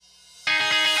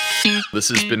This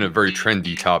has been a very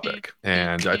trendy topic,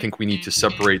 and I think we need to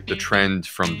separate the trend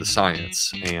from the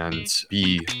science and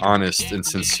be honest and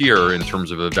sincere in terms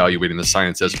of evaluating the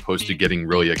science as opposed to getting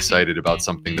really excited about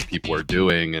something that people are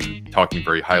doing and talking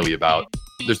very highly about.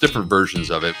 There's different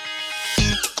versions of it.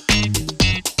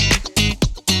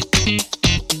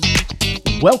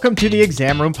 Welcome to the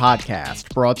Exam Room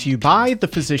Podcast, brought to you by the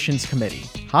Physicians Committee.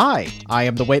 Hi, I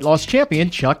am the weight loss champion,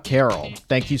 Chuck Carroll.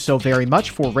 Thank you so very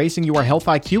much for raising your health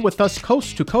IQ with us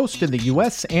coast to coast in the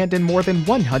U.S. and in more than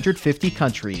 150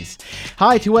 countries.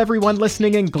 Hi to everyone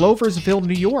listening in Gloversville,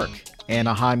 New York,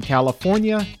 Anaheim,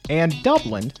 California, and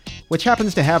Dublin, which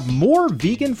happens to have more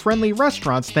vegan-friendly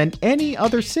restaurants than any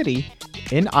other city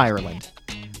in Ireland.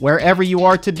 Wherever you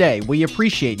are today, we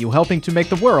appreciate you helping to make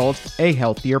the world a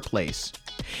healthier place.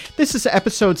 This is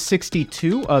episode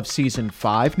 62 of season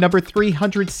 5, number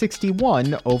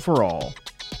 361 overall.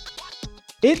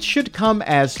 It should come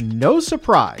as no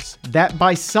surprise that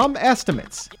by some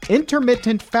estimates,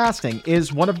 intermittent fasting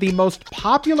is one of the most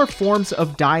popular forms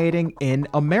of dieting in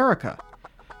America.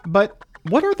 But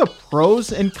what are the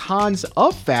pros and cons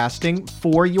of fasting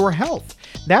for your health?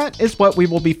 That is what we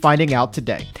will be finding out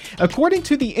today. According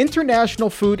to the International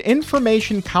Food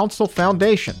Information Council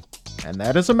Foundation, and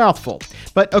that is a mouthful,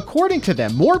 but according to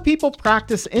them, more people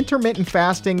practice intermittent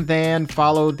fasting than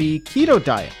follow the keto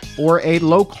diet, or a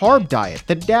low-carb diet,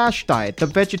 the DASH diet, the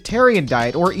vegetarian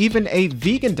diet, or even a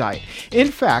vegan diet.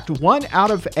 In fact, 1 out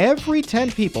of every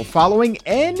 10 people following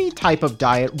any type of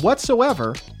diet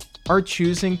whatsoever are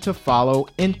choosing to follow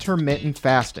intermittent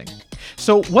fasting.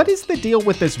 So what is the deal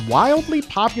with this wildly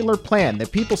popular plan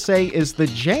that people say is the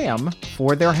jam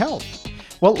for their health?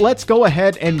 Well, let's go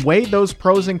ahead and weigh those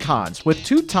pros and cons with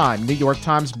two-time New York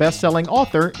Times bestselling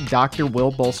author, Dr.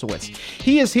 Will Bulsiewicz.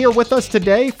 He is here with us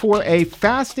today for a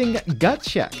fasting gut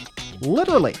check.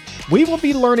 Literally, we will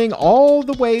be learning all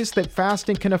the ways that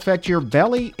fasting can affect your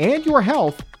belly and your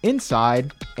health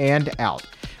inside and out.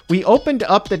 We opened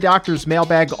up the doctor's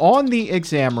mailbag on the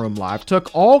Exam Room Live,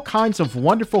 took all kinds of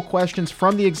wonderful questions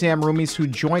from the exam roomies who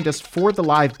joined us for the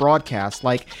live broadcast,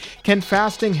 like, can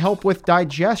fasting help with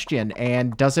digestion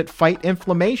and does it fight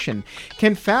inflammation?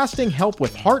 Can fasting help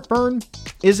with heartburn?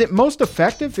 Is it most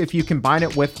effective if you combine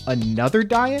it with another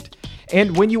diet?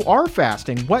 And when you are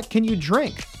fasting, what can you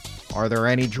drink? Are there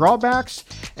any drawbacks?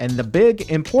 And the big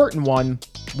important one,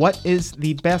 what is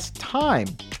the best time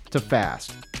to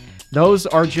fast? Those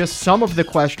are just some of the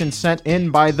questions sent in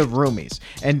by the roomies,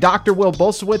 and Dr. Will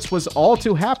Bulsiewicz was all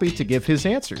too happy to give his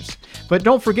answers. But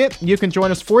don't forget, you can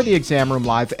join us for the Exam Room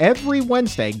Live every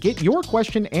Wednesday. Get your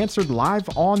question answered live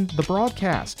on the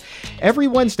broadcast. Every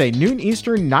Wednesday, noon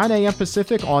Eastern, 9 a.m.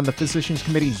 Pacific on the Physicians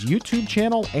Committee's YouTube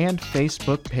channel and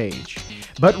Facebook page.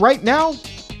 But right now,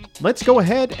 let's go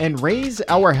ahead and raise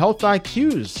our health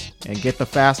IQs and get the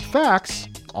fast facts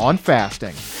on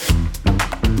fasting.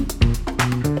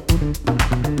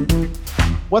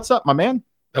 What's up, my man?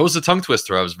 That was a tongue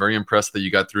twister. I was very impressed that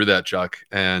you got through that, Chuck.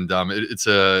 And it's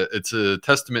a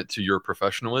testament to your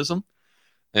professionalism.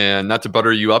 And not to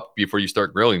butter you up before you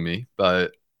start grilling me,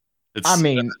 but it's...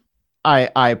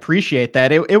 I appreciate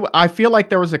that. I feel like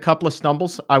there was a couple of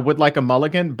stumbles. I would like a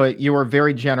mulligan, but you were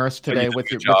very generous today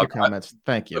with your comments.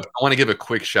 Thank you. I want to give a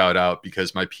quick shout out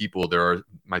because my people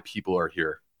are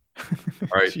here. All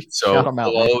right. So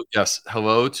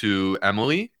hello to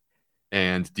Emily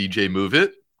and DJ Move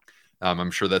It.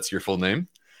 I'm sure that's your full name.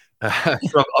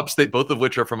 From upstate, both of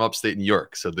which are from upstate New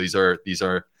York. So these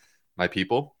are my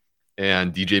people.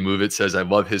 And DJ Move It says, I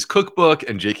love his cookbook.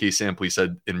 And JK Sampley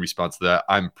said in response to that,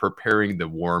 I'm preparing the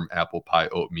warm apple pie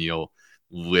oatmeal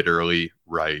literally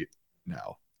right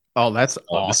now. Oh, that's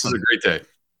awesome. This is a great day.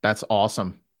 That's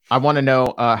awesome. I want to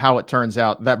know how it turns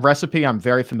out. That recipe I'm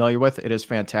very familiar with. It is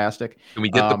fantastic. Can we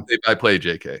get the play-by-play,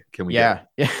 JK? Can we? Yeah.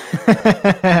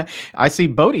 I see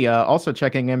Bodhi also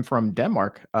checking in from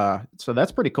Denmark. So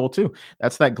that's pretty cool too.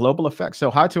 That's that global effect.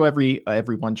 So hi to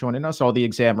everyone joining us, all the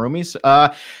exam roomies.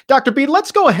 Dr. B,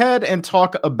 let's go ahead and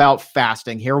talk about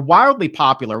fasting here. Wildly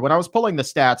popular. When I was pulling the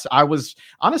stats, I was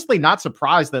honestly not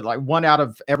surprised that like 1 out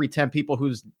of every 10 people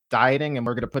who's dieting, and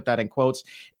we're going to put that in quotes,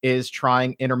 is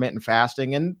trying intermittent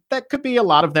fasting. And that could be a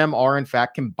lot of them are in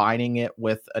fact combining it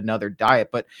with another diet.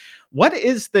 But what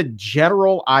is the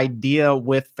general idea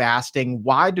with fasting?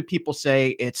 Why do people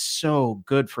say it's so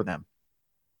good for them?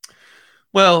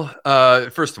 Well,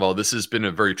 first of all, this has been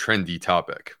a very trendy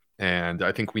topic. And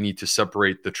I think we need to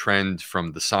separate the trend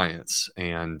from the science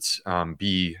and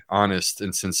be honest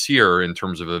and sincere in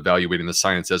terms of evaluating the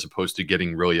science as opposed to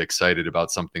getting really excited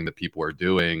about something that people are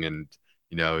doing and,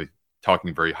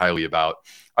 talking very highly about.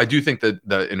 I do think that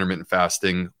the intermittent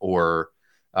fasting or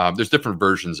There's different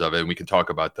versions of it, and we can talk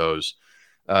about those.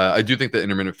 I do think that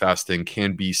intermittent fasting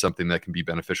can be something that can be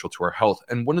beneficial to our health.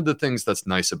 And one of the things that's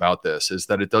nice about this is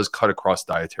that it does cut across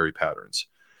dietary patterns.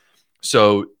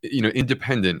 So,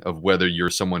 independent of whether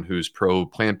you're someone who's pro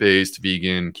plant-based,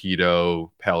 vegan, keto,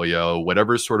 paleo,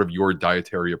 whatever sort of your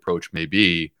dietary approach may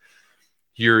be,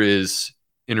 here is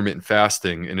intermittent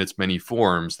fasting in its many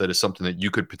forms that is something that you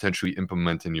could potentially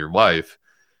implement in your life,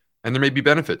 and there may be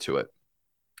benefit to it.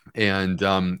 And,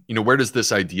 where does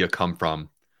this idea come from?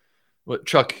 Well,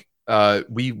 Chuck,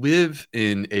 we live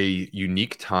in a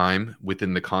unique time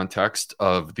within the context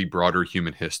of the broader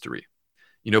human history.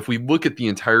 If we look at the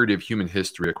entirety of human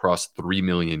history across 3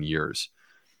 million years,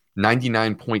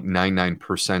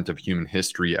 99.99% of human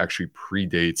history actually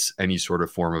predates any sort of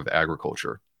form of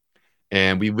agriculture.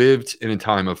 And we lived in a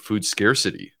time of food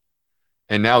scarcity.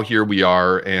 And now here we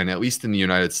are, and at least in the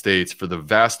United States, for the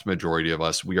vast majority of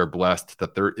us, we are blessed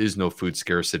that there is no food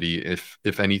scarcity.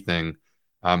 If anything,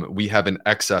 we have an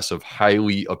excess of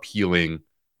highly appealing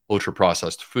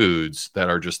ultra-processed foods that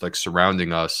are just like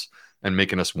surrounding us and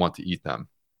making us want to eat them.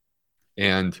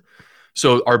 And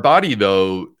so our body,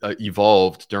 though,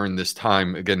 evolved during this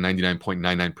time. Again,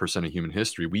 99.99% of human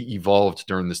history, we evolved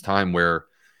during this time where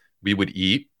we would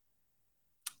eat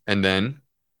and then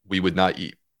we would not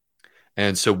eat.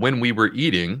 And so when we were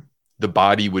eating, the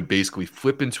body would basically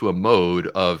flip into a mode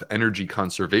of energy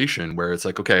conservation where it's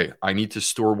like, okay, I need to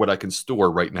store what I can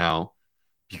store right now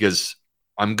because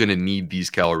I'm going to need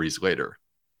these calories later.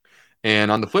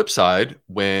 And on the flip side,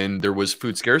 when there was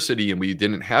food scarcity and we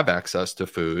didn't have access to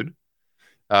food,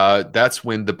 that's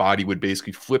when the body would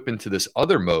basically flip into this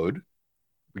other mode.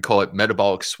 We call it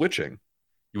metabolic switching.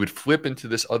 You would flip into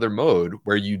this other mode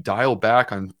where you dial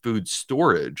back on food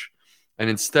storage.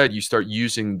 And instead, you start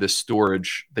using the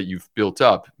storage that you've built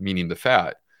up, meaning the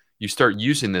fat. You start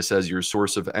using this as your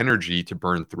source of energy to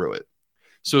burn through it.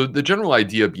 So the general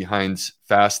idea behind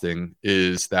fasting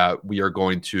is that we are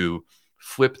going to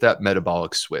flip that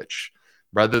metabolic switch.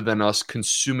 Rather than us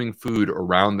consuming food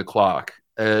around the clock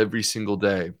every single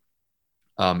day,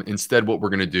 instead what we're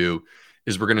going to do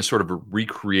is we're going to sort of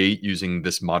recreate using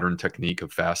this modern technique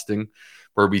of fasting,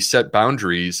 where we set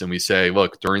boundaries and we say,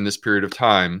 look, during this period of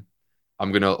time,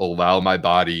 I'm going to allow my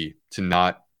body to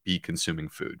not be consuming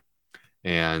food.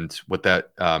 And what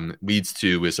that leads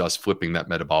to is us flipping that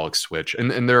metabolic switch.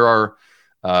 And there are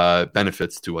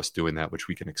benefits to us doing that, which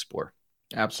we can explore.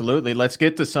 Absolutely. Let's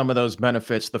get to some of those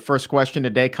benefits. The first question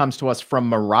today comes to us from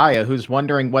Mariah, who's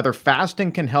wondering whether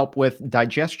fasting can help with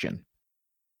digestion.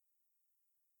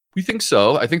 We think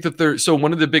so. I think that so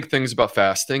one of the big things about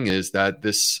fasting is that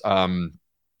this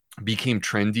became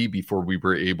trendy before we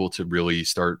were able to really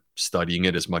start studying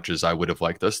it as much as I would have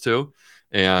liked us to.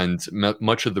 And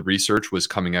much of the research was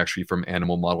coming actually from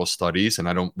animal model studies. And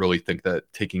I don't really think that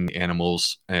taking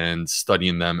animals and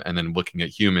studying them and then looking at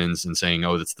humans and saying,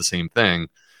 oh, that's the same thing.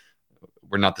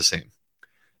 We're not the same.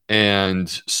 And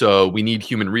so we need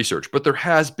human research. But there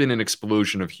has been an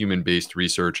explosion of human-based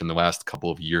research in the last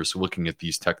couple of years looking at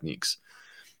these techniques.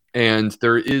 And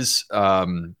there is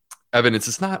evidence.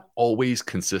 It's not always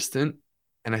consistent.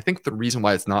 And I think the reason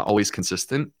why it's not always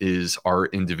consistent is our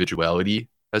individuality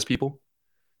as people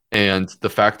and the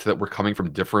fact that we're coming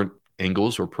from different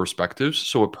angles or perspectives.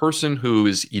 So a person who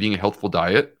is eating a healthful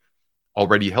diet,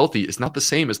 already healthy, is not the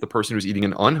same as the person who's eating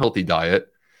an unhealthy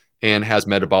diet and has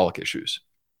metabolic issues.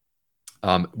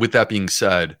 With that being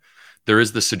said, there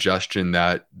is the suggestion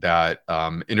that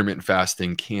intermittent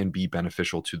fasting can be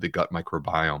beneficial to the gut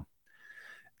microbiome.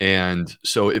 And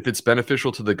so if it's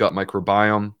beneficial to the gut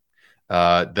microbiome,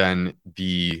 then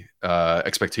the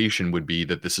expectation would be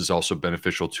that this is also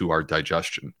beneficial to our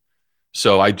digestion.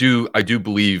 So I do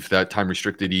believe that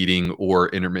time-restricted eating or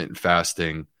intermittent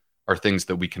fasting are things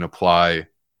that we can apply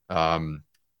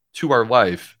to our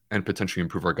life and potentially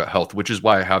improve our gut health, which is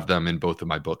why I have them in both of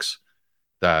my books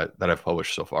that I've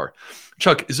published so far.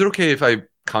 Chuck, is it okay if I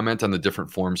comment on the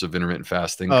different forms of intermittent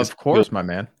fasting? Of course, my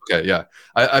man. Okay, yeah.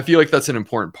 I feel like that's an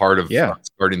important part of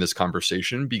starting this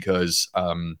conversation because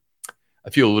I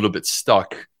feel a little bit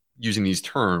stuck using these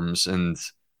terms and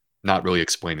not really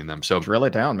explaining them. So drill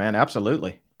it down, man.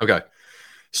 Absolutely. Okay.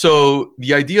 So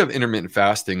the idea of intermittent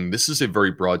fasting, this is a very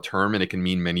broad term and it can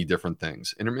mean many different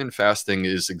things. Intermittent fasting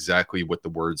is exactly what the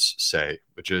words say,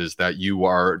 which is that you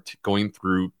are going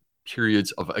through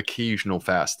periods of occasional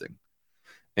fasting.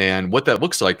 And what that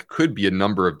looks like could be a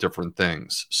number of different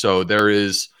things. So there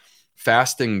is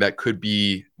fasting that could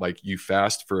be like you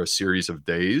fast for a series of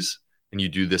days and you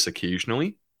do this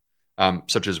occasionally,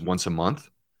 such as once a month.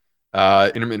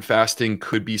 Intermittent fasting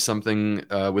could be something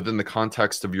within the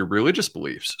context of your religious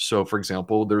beliefs. So, for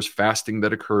example, there's fasting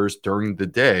that occurs during the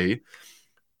day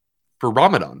for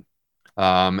Ramadan.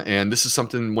 And this is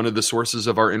something, one of the sources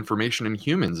of our information in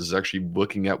humans is actually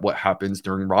looking at what happens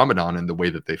during Ramadan and the way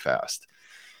that they fast.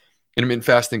 Intermittent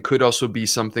fasting could also be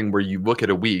something where you look at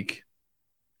a week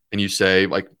and you say,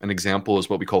 like, an example is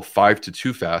what we call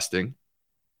 5-2 fasting,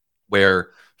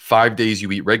 where 5 days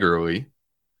you eat regularly,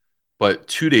 but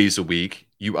 2 days a week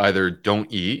you either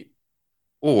don't eat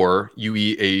or you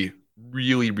eat a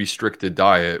really restricted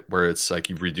diet where it's like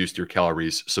you've reduced your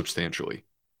calories substantially.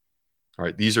 All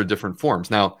right, these are different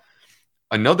forms. Now,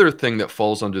 another thing that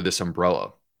falls under this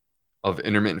umbrella of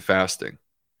intermittent fasting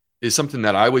is something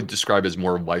that I would describe as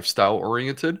more lifestyle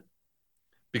oriented,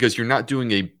 because you're not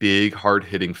doing a big,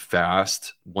 hard-hitting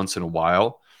fast once in a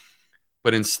while,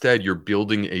 but instead you're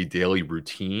building a daily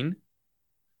routine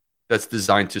that's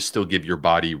designed to still give your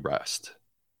body rest.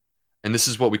 And this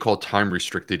is what we call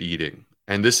time-restricted eating.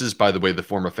 And this is, by the way, the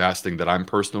form of fasting that I'm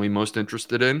personally most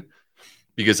interested in,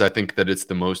 because I think that it's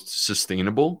the most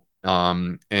sustainable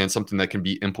and something that can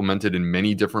be implemented in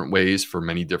many different ways for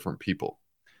many different people.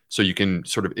 So you can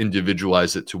sort of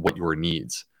individualize it to what your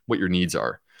needs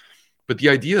are. But the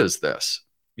idea is this,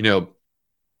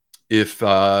 if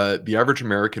the average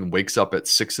American wakes up at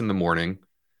 6 a.m.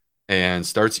 and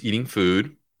starts eating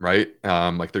food, right?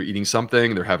 Like they're eating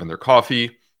something, they're having their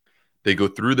coffee, they go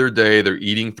through their day, they're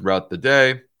eating throughout the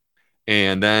day.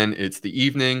 And then it's the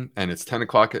evening and it's 10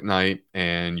 o'clock at night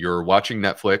and you're watching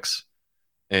Netflix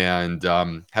and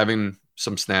having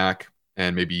some snack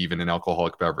and maybe even an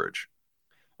alcoholic beverage.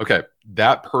 Okay,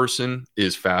 that person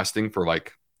is fasting for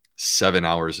like 7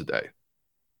 hours a day.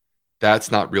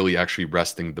 That's not really actually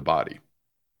resting the body.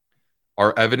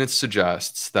 Our evidence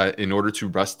suggests that in order to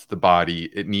rest the body,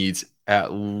 it needs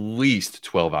at least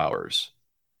 12 hours,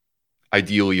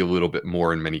 ideally a little bit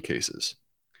more in many cases.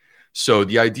 So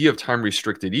the idea of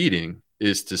time-restricted eating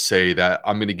is to say that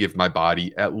I'm going to give my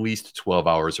body at least 12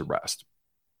 hours of rest.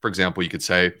 For example, you could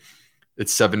say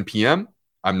it's 7 p.m.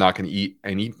 I'm not going to eat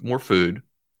any more food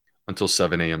until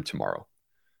 7 a.m. tomorrow.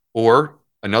 Or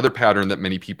another pattern that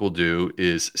many people do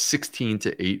is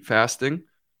 16-8 fasting,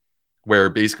 where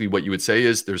basically what you would say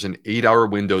is there's an 8-hour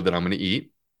window that I'm going to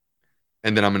eat,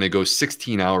 and then I'm going to go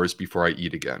 16 hours before I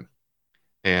eat again.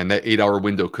 And that 8-hour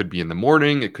window could be in the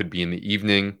morning, it could be in the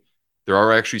evening. There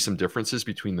are actually some differences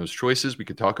between those choices. We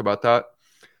could talk about that.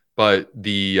 But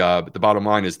the bottom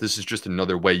line is this is just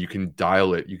another way you can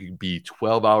dial it. You could be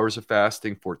 12 hours of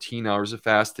fasting, 14 hours of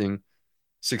fasting,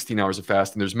 16 hours of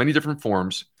fasting. There's many different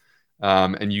forms,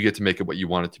 and you get to make it what you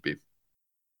want it to be.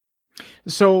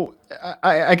 So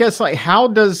I guess, like, how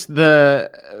does the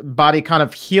body kind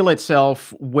of heal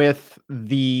itself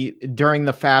during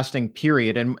the fasting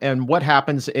period, and what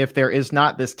happens if there is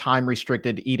not this time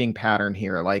restricted eating pattern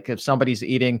here? Like if somebody's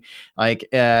eating like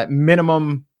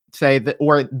minimum, say that,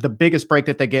 or the biggest break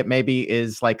that they get maybe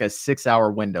is like a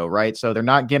 6-hour window, right? So they're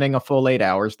not getting a full 8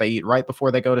 hours. They eat right before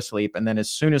they go to sleep. And then as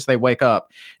soon as they wake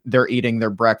up, they're eating their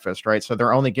breakfast, right? So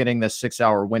they're only getting this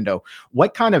 6-hour window.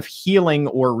 What kind of healing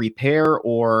or repair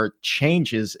or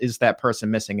changes is that person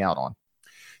missing out on?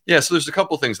 Yeah, so there's a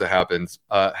couple of things that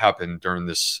happen during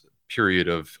this period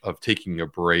of taking a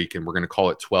break, and we're going to call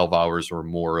it 12 hours or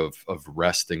more of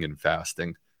resting and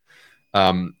fasting.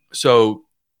 So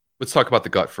let's talk about the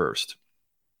gut first.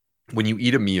 When you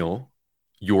eat a meal,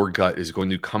 your gut is going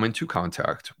to come into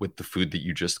contact with the food that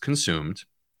you just consumed,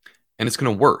 and it's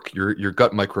going to work. Your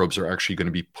gut microbes are actually going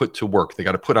to be put to work. They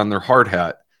got to put on their hard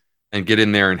hat and get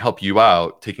in there and help you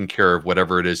out, taking care of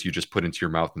whatever it is you just put into your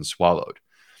mouth and swallowed.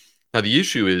 Now, the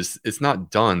issue is it's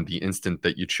not done the instant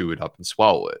that you chew it up and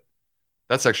swallow it.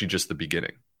 That's actually just the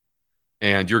beginning.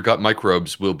 And your gut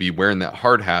microbes will be wearing that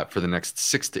hard hat for the next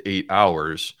 6 to 8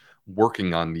 hours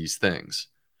working on these things.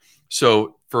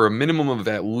 So for a minimum of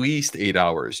at least 8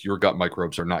 hours, your gut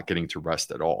microbes are not getting to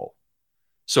rest at all.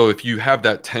 So if you have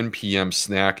that 10 p.m.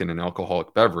 snack and an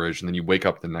alcoholic beverage, and then you wake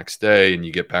up the next day and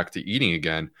you get back to eating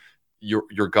again,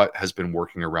 your gut has been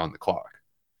working around the clock.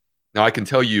 Now, I can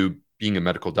tell you, being a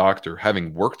medical doctor,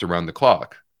 having worked around the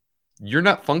clock, you're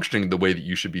not functioning the way that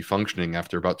you should be functioning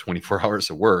after about 24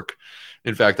 hours of work.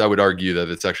 In fact, I would argue that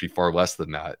it's actually far less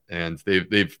than that. And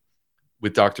they've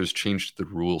with doctors, changed the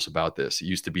rules about this. It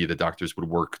used to be that doctors would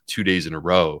work 2 days in a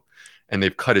row, and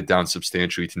they've cut it down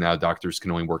substantially to now doctors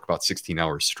can only work about 16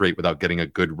 hours straight without getting a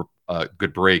good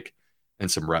break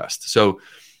and some rest. So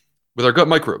with our gut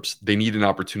microbes, they need an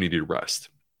opportunity to rest.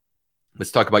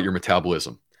 Let's talk about your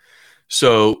metabolism.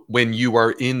 So when you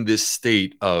are in this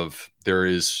state of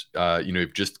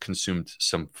you've just consumed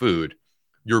some food,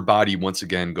 your body, once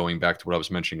again, going back to what I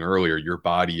was mentioning earlier, your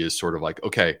body is sort of like,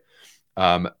 okay,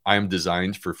 I'm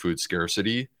designed for food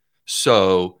scarcity.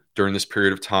 So during this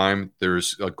period of time,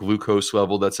 there's a glucose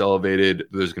level that's elevated.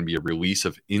 There's going to be a release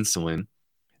of insulin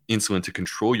to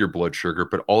control your blood sugar,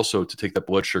 but also to take that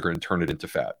blood sugar and turn it into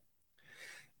fat.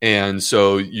 And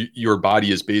so your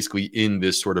body is basically in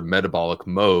this sort of metabolic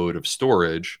mode of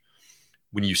storage.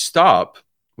 When you stop,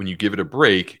 when you give it a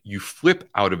break, you flip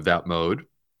out of that mode.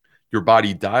 Your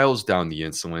body dials down the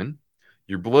insulin.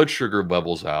 Your blood sugar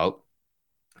levels out.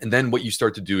 And then what you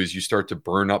start to do is you start to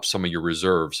burn up some of your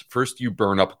reserves. First, you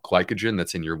burn up glycogen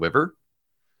that's in your liver.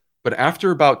 But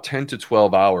after about 10 to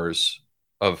 12 hours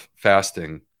of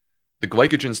fasting, the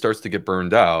glycogen starts to get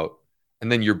burned out,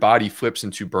 and then your body flips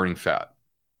into burning fat.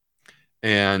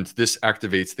 And this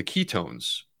activates the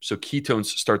ketones. So ketones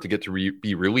start to get to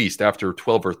be released after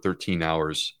 12 or 13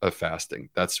 hours of fasting.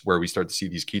 That's where we start to see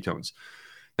these ketones.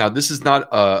 Now, this is not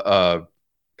a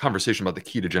conversation about the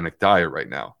ketogenic diet right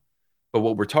now. But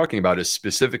what we're talking about is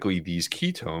specifically these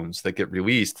ketones that get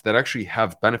released that actually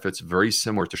have benefits very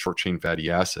similar to short-chain fatty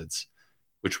acids,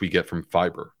 which we get from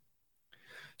fiber.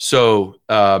 So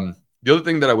the other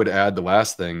thing that I would add, the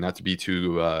last thing, not to be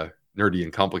too nerdy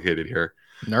and complicated here.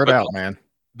 Nerd out, man.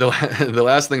 The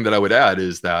last thing that I would add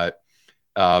is that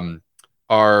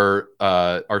our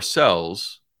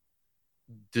cells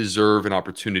deserve an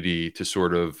opportunity to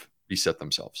sort of reset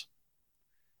themselves.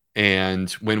 And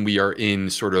when we are in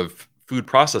sort of food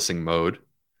processing mode,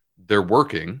 they're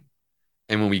working.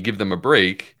 And when we give them a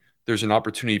break, there's an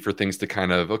opportunity for things to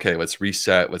kind of, okay, let's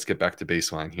reset, let's get back to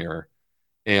baseline here.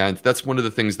 And that's one of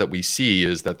the things that we see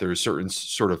is that there's certain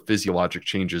sort of physiologic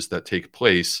changes that take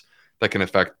place that can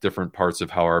affect different parts of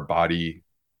how our body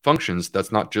functions.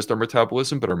 That's not just our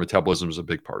metabolism, but our metabolism is a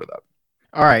big part of that.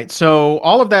 All right. So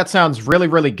all of that sounds really,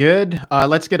 really good.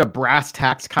 Let's get a brass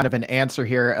tacks kind of an answer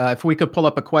here. If we could pull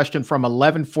up a question from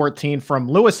 1114 from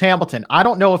Lewis Hamilton. I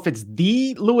don't know if it's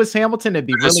the Lewis Hamilton. It'd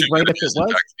be really great if it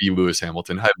was. The Lewis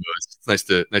Hamilton. Hi, Lewis.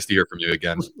 It's nice to hear from you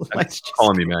again. You're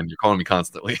calling me, man. You're calling me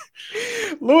constantly.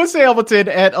 Lewis Hamilton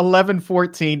at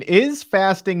 1114. Is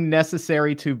fasting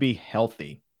necessary to be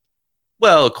healthy?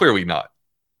 Well, clearly not.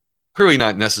 Clearly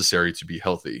not necessary to be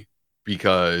healthy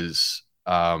because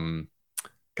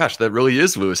gosh, that really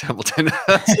is Lewis Hamilton.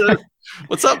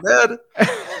 What's up, man?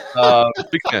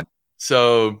 Big fan.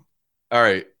 So, all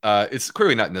right. It's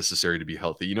clearly not necessary to be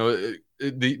healthy. You know,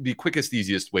 the quickest,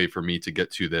 easiest way for me to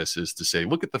get to this is to say,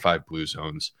 look at the 5 blue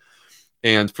zones.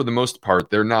 And for the most part,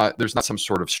 there's not some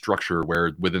sort of structure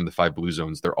where within the 5 blue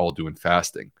zones, they're all doing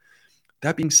fasting.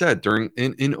 That being said,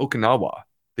 in Okinawa,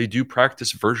 they do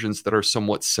practice versions that are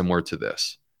somewhat similar to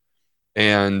this.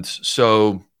 And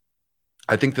so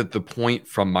I think that the point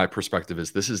from my perspective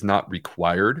is this is not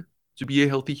required to be a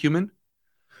healthy human,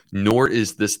 nor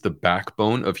is this the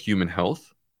backbone of human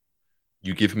health.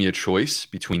 You give me a choice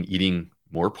between eating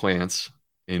more plants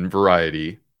in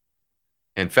variety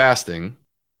and fasting.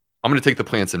 I'm going to take the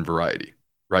plants in variety,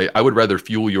 right? I would rather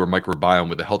fuel your microbiome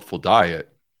with a healthful diet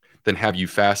than have you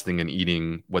fasting and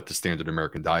eating what the standard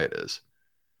American diet is.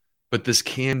 But this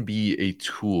can be a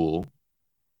tool,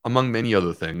 among many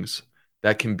other things,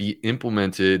 that can be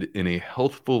implemented in a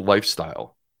healthful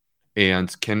lifestyle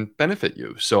and can benefit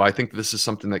you. So I think this is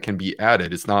something that can be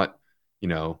added. It's not,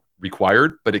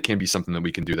 required, but it can be something that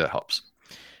we can do that helps.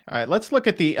 All right, let's look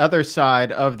at the other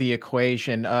side of the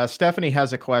equation. Stephanie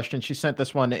has a question. She sent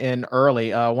this one in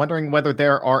early, wondering whether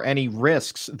there are any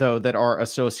risks, though, that are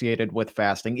associated with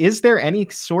fasting. Is there any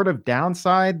sort of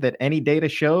downside that any data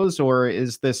shows, or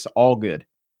is this all good?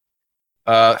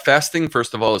 Fasting,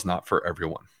 first of all, is not for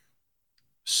everyone.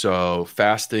 So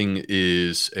fasting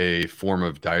is a form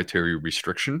of dietary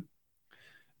restriction.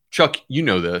 Chuck, you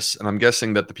know this, and I'm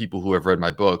guessing that the people who have read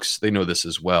my books, they know this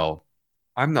as well.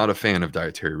 I'm not a fan of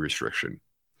dietary restriction.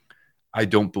 I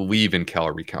don't believe in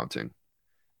calorie counting.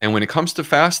 And when it comes to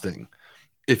fasting,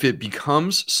 if it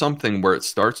becomes something where it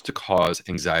starts to cause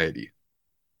anxiety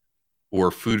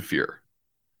or food fear,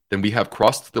 then we have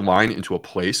crossed the line into a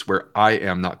place where I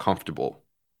am not comfortable,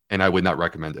 and I would not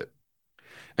recommend it.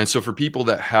 And so for people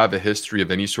that have a history of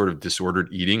any sort of disordered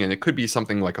eating, and it could be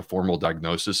something like a formal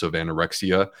diagnosis of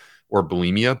anorexia or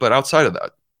bulimia, but outside of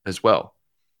that as well.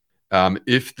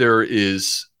 If there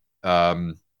is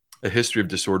a history of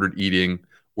disordered eating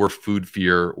or food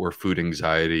fear or food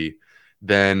anxiety,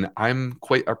 then I'm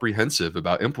quite apprehensive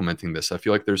about implementing this. I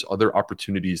feel like there's other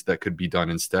opportunities that could be done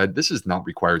instead. This is not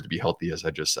required to be healthy, as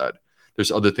I just said.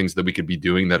 There's other things that we could be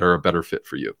doing that are a better fit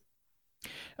for you.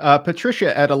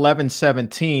 Patricia at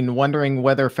 1117, wondering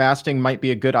whether fasting might be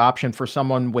a good option for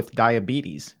someone with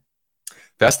diabetes.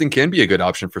 fasting can be a good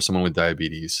option for someone with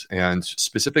diabetes, and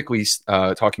specifically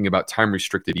talking about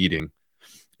time-restricted eating.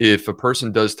 If a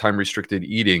person does time-restricted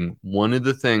eating, one of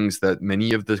the things that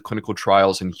many of the clinical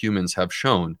trials in humans have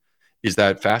shown is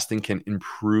that fasting can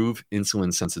improve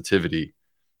insulin sensitivity.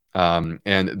 And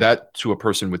that, to a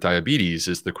person with diabetes,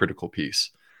 is the critical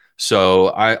piece.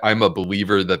 So I'm a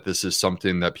believer that this is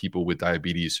something that people with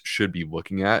diabetes should be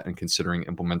looking at and considering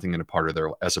implementing as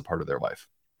a part of their life.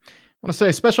 I want to say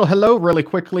a special hello really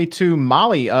quickly to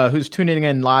Molly, who's tuning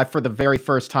in live for the very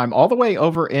first time all the way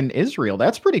over in Israel.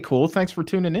 That's pretty cool. Thanks for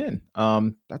tuning in.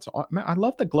 Man, I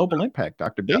love the global impact,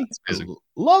 Dr. B. Yeah,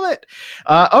 love it.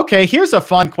 Okay, here's a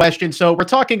fun question. So we're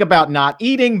talking about not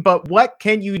eating, but what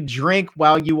can you drink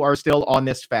while you are still on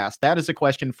this fast? That is a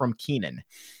question from Keenan.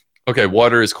 Okay,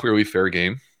 water is clearly fair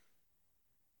game.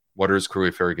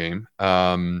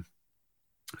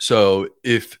 So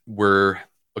if we're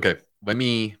okay, let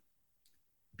me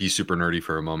be super nerdy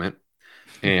for a moment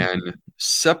and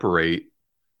separate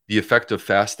the effect of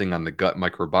fasting on the gut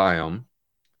microbiome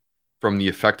from the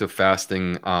effect of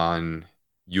fasting on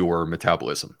your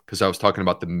metabolism. Because I was talking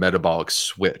about the metabolic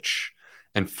switch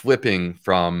and flipping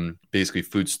from basically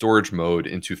food storage mode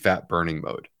into fat burning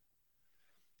mode.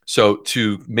 So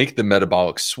to make the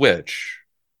metabolic switch,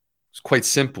 quite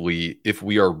simply, if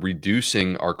we are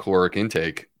reducing our caloric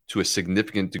intake to a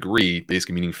significant degree,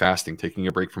 basically meaning fasting, taking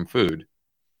a break from food,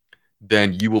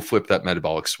 then you will flip that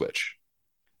metabolic switch.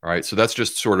 All right. So that's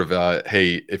just sort of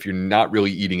hey, if you're not really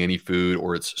eating any food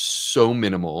or it's so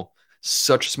minimal,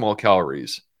 such small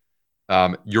calories,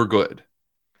 you're good.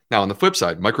 Now, on the flip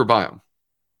side, microbiome,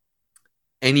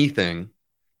 anything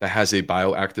that has a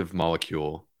bioactive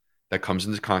molecule that comes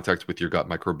into contact with your gut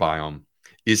microbiome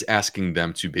is asking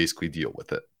them to basically deal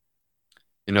with it.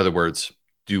 In other words,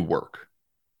 do work.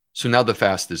 So now the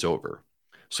fast is over.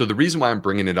 So the reason why I'm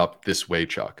bringing it up this way,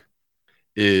 Chuck,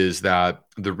 is that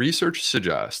the research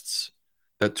suggests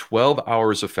that 12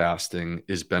 hours of fasting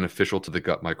is beneficial to the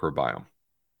gut microbiome.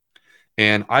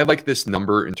 And I like this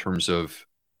number in terms of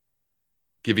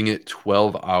giving it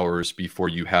 12 hours before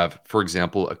you have, for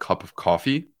example, a cup of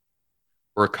coffee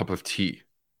or a cup of tea.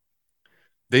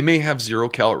 They may have 0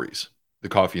 calories, the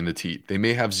coffee and the tea. They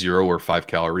may have 0 or 5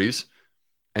 calories,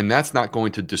 and that's not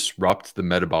going to disrupt the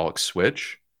metabolic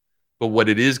switch. But what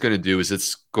it is going to do is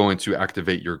it's going to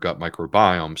activate your gut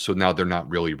microbiome. So now they're not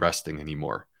really resting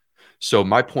anymore. So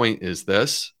my point is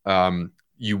this: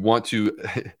 you want to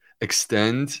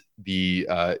extend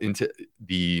into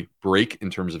the break in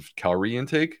terms of calorie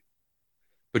intake,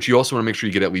 but you also want to make sure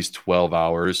you get at least 12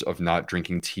 hours of not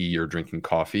drinking tea or drinking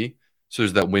coffee. So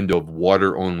there's that window of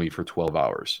water only for 12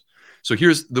 hours. So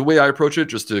here's the way I approach it,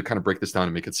 just to kind of break this down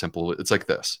and make it simple. It's like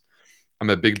this. I'm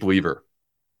a big believer.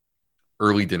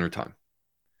 Early dinner time.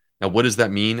 Now, what does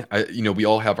that mean? We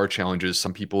all have our challenges.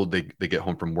 Some people, they get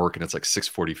home from work and it's like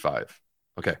 6:45.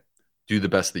 Okay, do the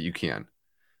best that you can.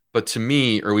 But to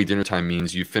me, early dinner time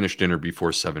means you finish dinner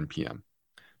before 7 p.m.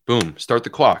 Boom, start the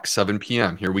clock, 7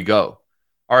 p.m. Here we go.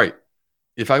 All right,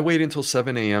 if I wait until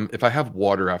 7 a.m., if I have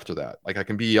water after that, like I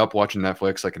can be up watching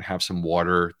Netflix, I can have some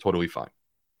water, totally fine.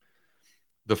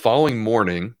 The following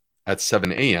morning at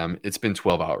 7 a.m., it's been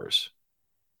 12 hours.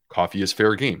 Coffee is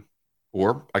fair game.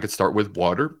 Or I could start with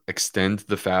water, extend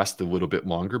the fast a little bit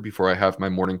longer before I have my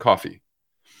morning coffee.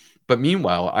 But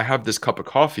meanwhile, I have this cup of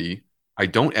coffee. I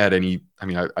don't add any,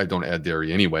 I don't add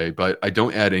dairy anyway, but I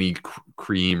don't add any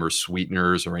cream or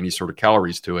sweeteners or any sort of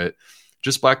calories to it,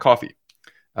 just black coffee.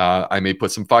 I may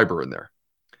put some fiber in there.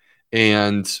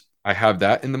 And I have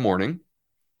that in the morning.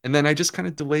 And then I just kind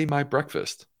of delay my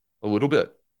breakfast a little bit.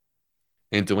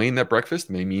 And delaying that breakfast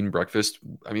may mean breakfast.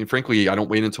 Frankly, I don't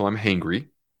wait until I'm hangry.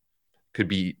 Could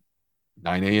be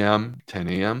 9 a.m., 10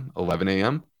 a.m., 11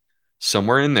 a.m.,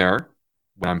 somewhere in there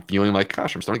when I'm feeling like,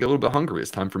 gosh, I'm starting to get a little bit hungry.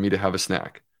 It's time for me to have a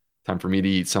snack, time for me to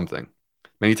eat something.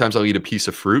 Many times I'll eat a piece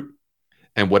of fruit,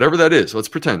 and whatever that is, let's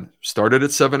pretend, started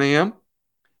at 7 a.m.,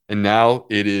 and now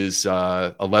it is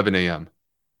 11 a.m.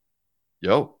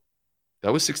 Yo,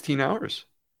 that was 16 hours.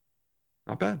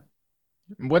 Not bad.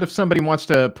 What if somebody wants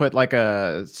to put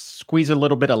squeeze a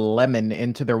little bit of lemon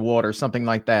into their water, something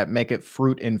like that, make it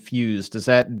fruit infused? Does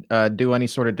that do any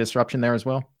sort of disruption there as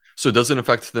well? So it doesn't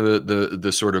affect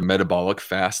the sort of metabolic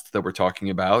fast that we're talking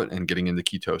about and getting into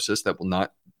ketosis. That will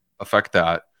not affect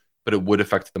that, but it would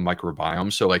affect the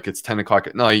microbiome. So like it's 10 o'clock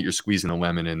at night, you're squeezing a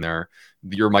lemon in there.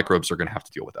 Your microbes are going to have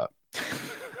to deal with that.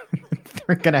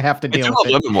 They're going to have to deal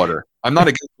with lemon water. I'm not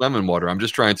against lemon water. I'm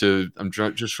just trying to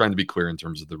be clear in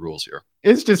terms of the rules here.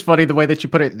 It's just funny the way that you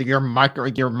put it. Your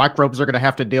microbes are going to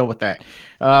have to deal with that.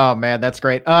 Oh man, that's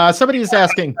great. Somebody is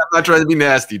asking. I'm not trying to be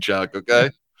nasty, Chuck. Okay.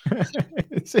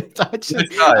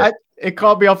 It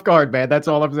caught me off guard, man. That's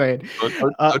all I'm saying. Don't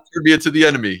turn me into the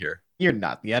enemy here. You're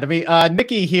not the enemy.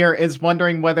 Nikki here is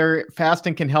wondering whether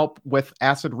fasting can help with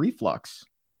acid reflux.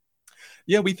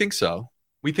 Yeah, we think so.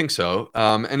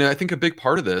 And I think a big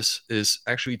part of this is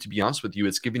actually, to be honest with you,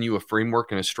 it's giving you a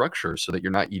framework and a structure so that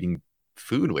you're not eating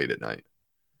food late at night.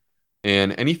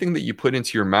 And anything that you put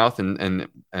into your mouth and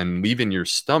leave in your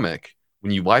stomach,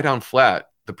 when you lie down flat,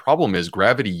 the problem is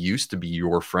gravity used to be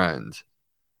your friend.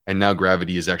 And now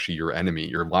gravity is actually your enemy.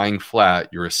 You're lying flat.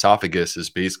 Your esophagus is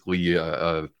basically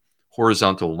a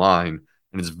horizontal line.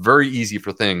 And it's very easy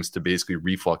for things to basically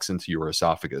reflux into your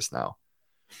esophagus now.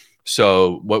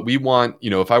 So what we want,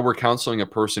 if I were counseling a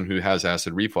person who has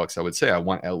acid reflux, I would say I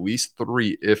want at least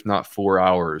 3, if not 4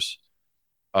 hours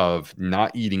of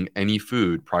not eating any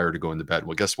food prior to going to bed.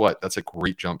 Well, guess what? That's a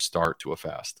great jump start to a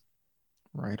fast.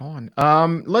 Right on.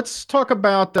 Let's talk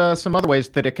about some other ways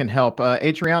that it can help.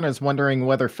 Adriana is wondering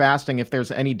whether fasting, if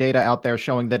there's any data out there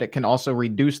showing that it can also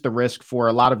reduce the risk for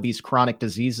a lot of these chronic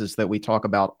diseases that we talk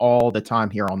about all the time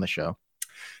here on the show.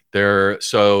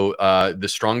 The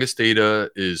strongest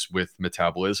data is with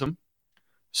metabolism.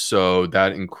 So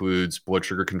that includes blood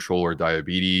sugar control or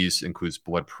diabetes, includes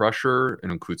blood pressure,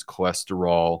 it includes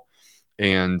cholesterol,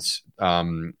 and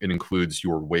it includes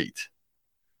your weight.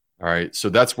 All right. So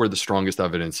that's where the strongest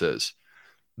evidence is.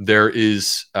 There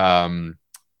is a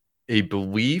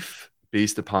belief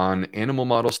based upon animal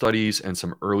model studies and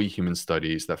some early human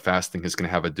studies that fasting is going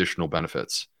to have additional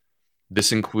benefits.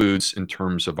 This includes in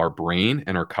terms of our brain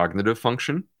and our cognitive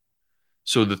function.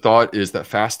 So the thought is that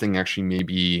fasting actually may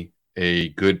be a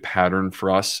good pattern for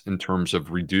us in terms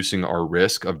of reducing our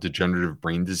risk of degenerative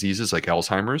brain diseases like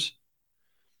Alzheimer's.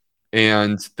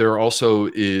 And there also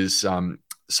is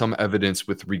some evidence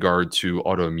with regard to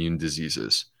autoimmune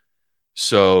diseases.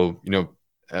 So,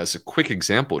 as a quick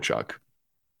example, Chuck,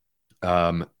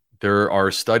 there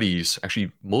are studies,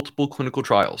 actually multiple clinical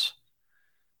trials,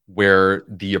 where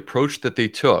the approach that they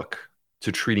took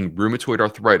to treating rheumatoid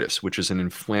arthritis, which is an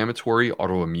inflammatory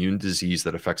autoimmune disease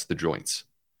that affects the joints,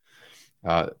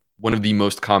 one of the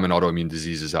most common autoimmune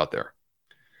diseases out there.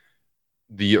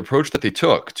 The approach that they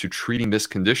took to treating this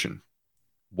condition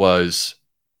was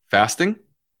fasting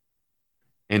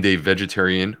and a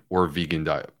vegetarian or vegan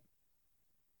diet.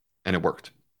 And it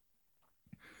worked.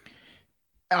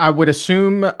 I would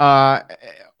assume,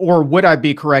 or would I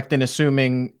be correct in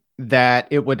assuming that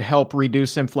it would help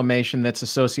reduce inflammation that's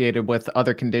associated with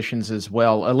other conditions as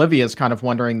well? Olivia is kind of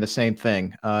wondering the same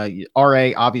thing.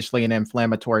 RA, obviously an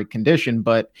inflammatory condition,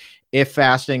 but if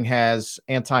fasting has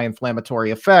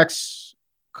anti-inflammatory effects,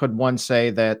 could one say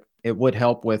that it would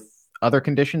help with other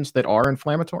conditions that are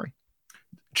inflammatory?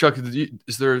 Chuck, are you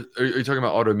talking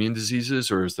about autoimmune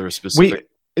diseases, or is there a specific?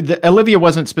 Olivia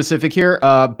wasn't specific here,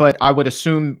 but I would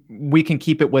assume we can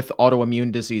keep it with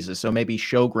autoimmune diseases. So maybe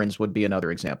Sjogren's would be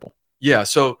another example. Yeah.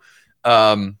 So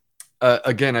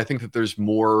again, I think that there's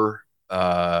more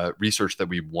research that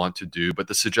we want to do, but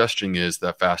the suggestion is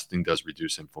that fasting does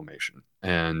reduce inflammation,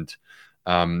 and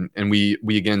we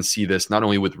again see this not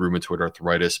only with rheumatoid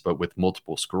arthritis, but with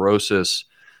multiple sclerosis.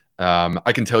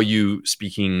 I can tell you,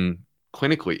 speaking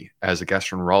clinically as a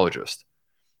gastroenterologist,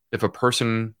 if a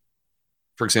person,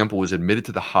 for example, was admitted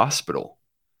to the hospital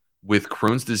with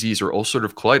Crohn's disease or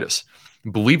ulcerative colitis,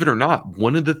 believe it or not,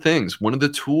 one of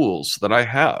the tools that I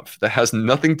have that has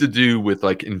nothing to do with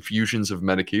like infusions of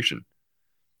medication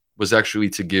was actually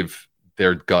to give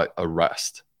their gut a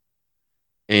rest.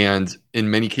 And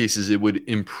in many cases, it would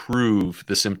improve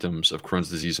the symptoms of Crohn's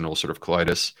disease and ulcerative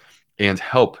colitis and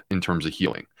help in terms of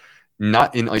healing.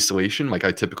 Not in isolation, like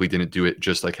I typically didn't do it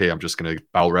just like, hey, I'm just going to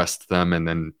bowel rest them and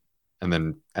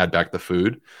then add back the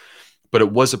food. But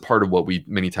it was a part of what we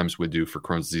many times would do for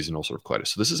Crohn's disease and ulcerative colitis.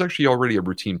 So this is actually already a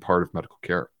routine part of medical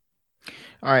care.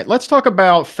 All right, let's talk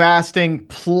about fasting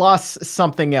plus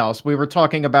something else. We were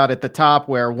talking about at the top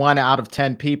where 1 out of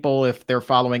 10 people, if they're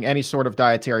following any sort of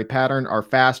dietary pattern, are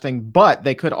fasting, but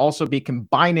they could also be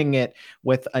combining it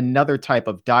with another type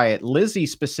of diet. Lizzie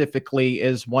specifically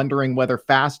is wondering whether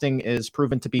fasting is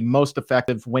proven to be most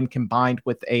effective when combined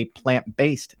with a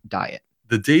plant-based diet.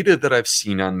 The data that I've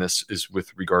seen on this is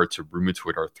with regard to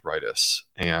rheumatoid arthritis.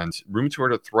 And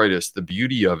rheumatoid arthritis, the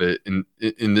beauty of it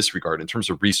in this regard, in terms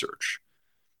of research,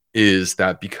 is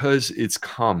that because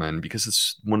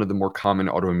it's one of the more common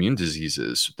autoimmune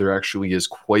diseases, there actually is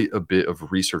quite a bit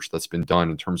of research that's been done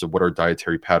in terms of what are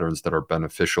dietary patterns that are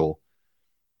beneficial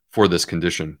for this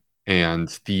condition.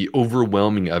 And the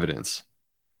overwhelming evidence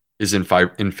is in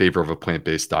favor of a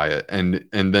plant-based diet. And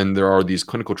then there are these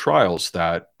clinical trials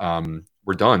that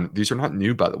were done. These are not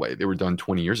new, by the way. They were done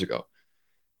 20 years ago,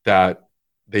 that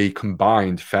they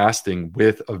combined fasting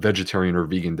with a vegetarian or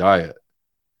vegan diet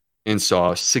and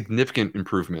saw significant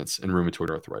improvements in rheumatoid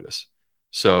arthritis.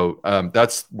 So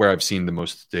that's where I've seen the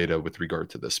most data with regard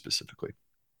to this specifically.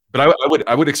 But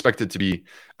I would expect these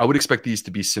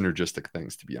to be synergistic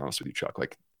things, to be honest with you, Chuck.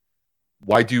 Like,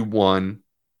 why do one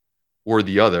or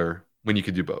the other when you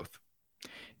could do both?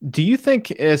 Do you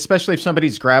think, especially if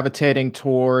somebody's gravitating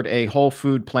toward a whole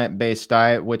food plant-based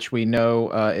diet, which we know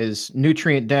is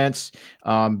nutrient dense,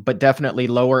 but definitely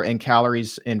lower in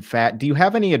calories and fat, do you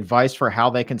have any advice for how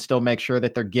they can still make sure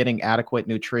that they're getting adequate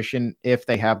nutrition if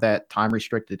they have that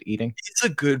time-restricted eating? It's a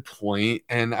good point.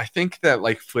 And I think that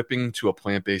like flipping to a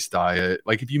plant-based diet,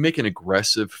 like if you make an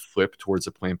aggressive flip towards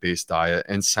a plant-based diet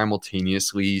and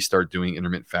simultaneously start doing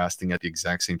intermittent fasting at the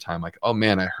exact same time, like, oh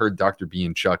man, I heard Dr. B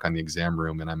and Chuck on the exam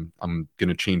room and I'm going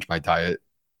to change my diet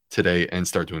today and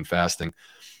start doing fasting.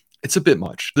 It's a bit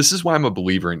much. This is why I'm a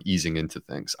believer in easing into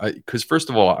things. Because first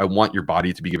of all, I want your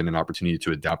body to be given an opportunity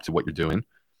to adapt to what you're doing.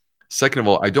 Second of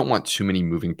all, I don't want too many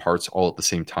moving parts all at the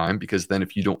same time, because then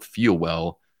if you don't feel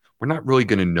well, we're not really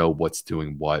going to know what's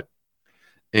doing what.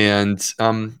 And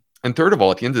third of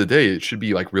all, at the end of the day, it should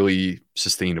be like really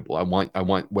sustainable. I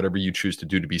want whatever you choose to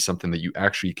do to be something that you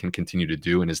actually can continue to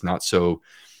do and is not so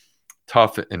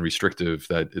tough and restrictive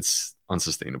that it's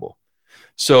unsustainable.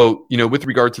 So, with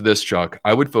regard to this, Chuck,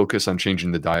 I would focus on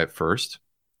changing the diet first,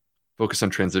 focus on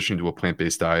transitioning to a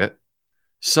plant-based diet.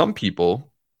 Some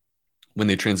people, when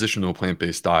they transition to a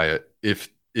plant-based diet,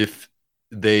 if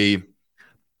they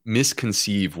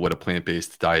misconceive what a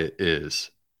plant-based diet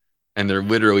is, and they're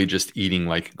literally just eating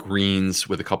like greens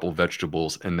with a couple of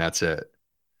vegetables and that's it,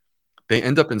 they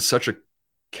end up in such a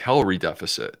calorie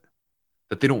deficit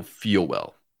that they don't feel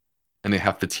well. And they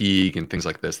have fatigue and things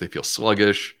like this. They feel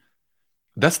sluggish.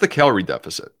 That's the calorie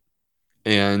deficit.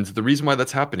 And the reason why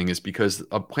that's happening is because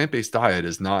a plant-based diet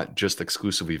is not just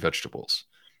exclusively vegetables.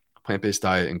 A plant-based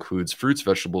diet includes fruits,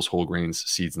 vegetables, whole grains,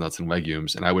 seeds, nuts, and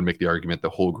legumes. And I would make the argument that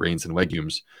whole grains and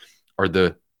legumes are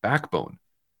the backbone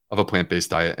of a plant-based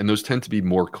diet, and those tend to be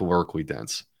more calorically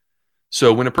dense.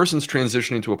 So when a person's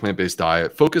transitioning to a plant-based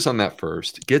diet, focus on that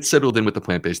first. Get settled in with the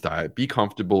plant-based diet. Be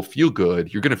comfortable. Feel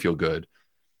good. You're going to feel good.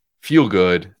 Feel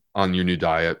good on your new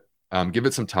diet. Give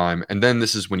it some time. And then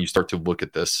this is when you start to look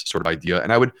at this sort of idea.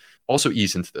 And I would also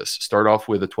ease into this. Start off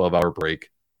with a 12-hour break,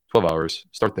 12 hours.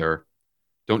 Start there.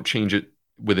 Don't change it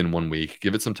within 1 week.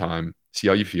 Give it some time. See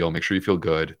how you feel. Make sure you feel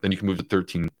good. Then you can move to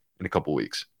 13 in a couple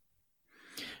weeks.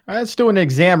 All right, let's do an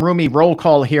exam roomie roll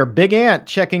call here. Big Ant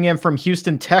checking in from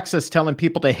Houston, Texas, telling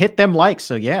people to hit them likes.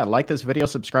 So yeah, like this video,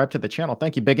 subscribe to the channel.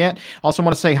 Thank you, Big Ant. Also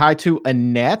want to say hi to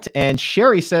Annette. And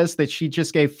Sherry says that she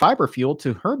just gave fiber fuel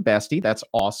to her bestie. That's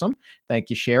awesome.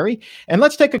 Thank you, Sherry. And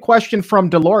let's take a question from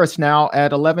Dolores now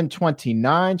at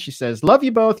 11:29. She says, love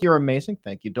you both. You're amazing.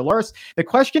 Thank you, Dolores. The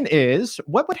question is,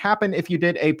 what would happen if you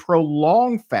did a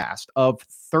prolonged fast of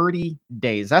 30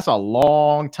 days? That's a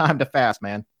long time to fast,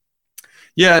 man.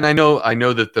 Yeah, and I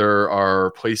know that there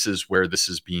are places where this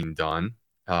is being done,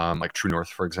 like True North,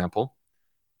 for example.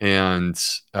 And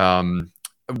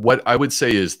what I would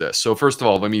say is this. So first of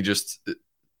all, let me just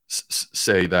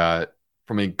say that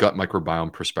from a gut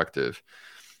microbiome perspective,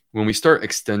 when we start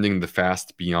extending the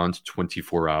fast beyond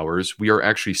 24 hours, we are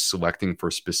actually selecting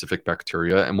for specific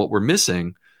bacteria. And what we're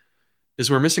missing is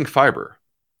fiber.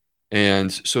 And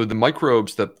so the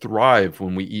microbes that thrive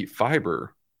when we eat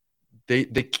fiber, they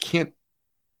can't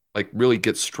like really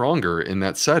get stronger in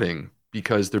that setting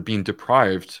because they're being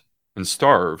deprived and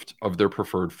starved of their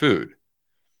preferred food.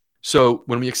 So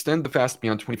when we extend the fast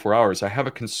beyond 24 hours, I have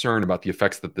a concern about the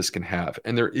effects that this can have.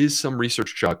 And there is some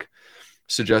research, Chuck,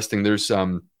 suggesting there's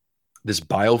this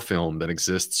biofilm that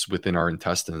exists within our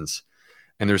intestines.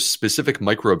 And there's specific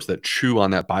microbes that chew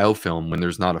on that biofilm when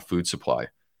there's not a food supply.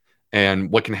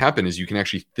 And what can happen is you can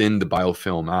actually thin the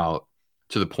biofilm out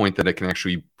to the point that it can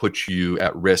actually put you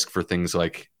at risk for things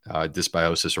like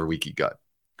dysbiosis or leaky gut.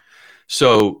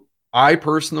 So I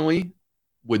personally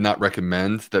would not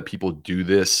recommend that people do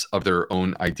this of their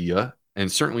own idea,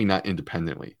 and certainly not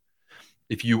independently.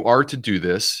 If you are to do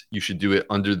this, you should do it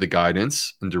under the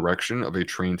guidance and direction of a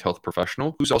trained health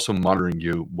professional who's also monitoring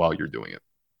you while you're doing it.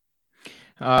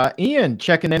 Ian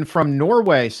checking in from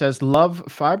Norway says, love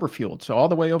fiber fueled. So all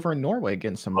the way over in Norway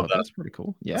getting some love. That's pretty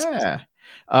cool. Yeah.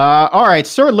 All right.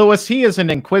 Sir Lewis, he is an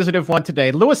inquisitive one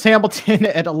today. Lewis Hamilton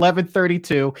at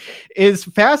 11:32. Is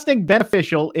fasting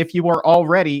beneficial if you are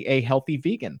already a healthy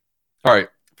vegan? All right.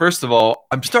 First of all,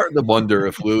 I'm starting to wonder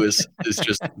if Lewis is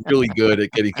just really good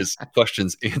at getting his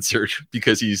questions answered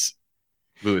because he's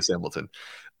Lewis Hamilton.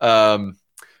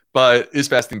 But is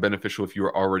fasting beneficial if you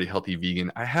are already healthy vegan?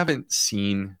 I haven't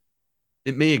seen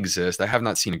It may exist. I have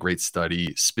not seen a great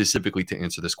study specifically to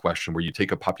answer this question where you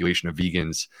take a population of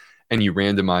vegans and you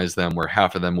randomize them where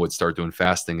half of them would start doing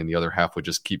fasting and the other half would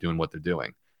just keep doing what they're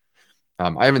doing.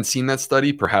 I haven't seen that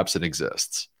study. Perhaps it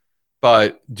exists.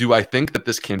 But do I think that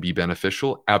this can be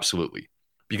beneficial? Absolutely.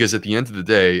 Because at the end of the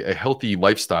day, a healthy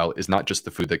lifestyle is not just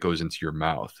the food that goes into your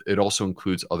mouth. It also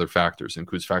includes other factors. It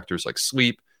includes factors like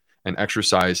sleep and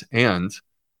exercise and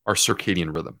our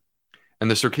circadian rhythm.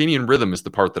 And the circadian rhythm is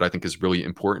the part that I think is really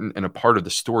important and a part of the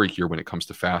story here when it comes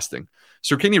to fasting.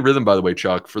 Circadian rhythm, by the way,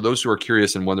 Chuck, for those who are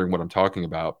curious and wondering what I'm talking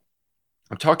about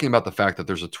the fact that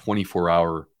there's a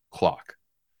 24-hour clock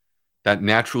that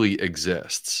naturally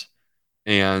exists.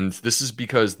 And this is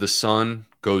because the sun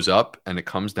goes up and it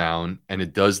comes down, and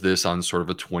it does this on sort of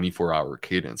a 24-hour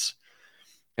cadence.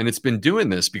 And it's been doing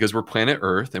this because we're planet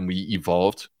Earth and we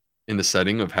evolved in the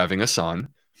setting of having a sun.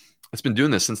 It's been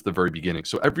doing this since the very beginning.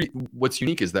 So what's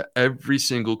unique is that every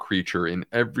single creature in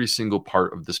every single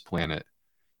part of this planet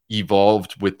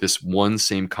evolved with this one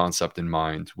same concept in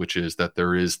mind, which is that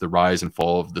there is the rise and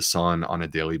fall of the sun on a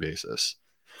daily basis.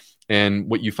 And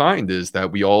what you find is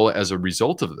that we all, as a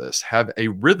result of this, have a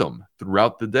rhythm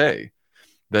throughout the day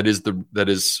that is the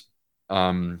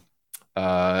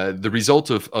result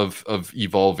of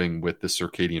evolving with the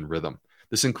circadian rhythm.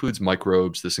 This includes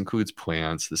microbes, this includes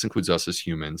plants, this includes us as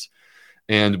humans.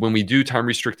 And when we do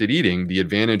time-restricted eating, the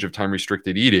advantage of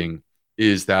time-restricted eating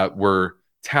is that we're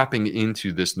tapping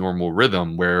into this normal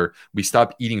rhythm where we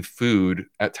stop eating food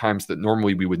at times that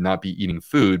normally we would not be eating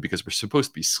food because we're supposed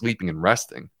to be sleeping and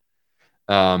resting.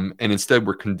 And instead,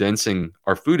 we're condensing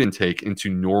our food intake into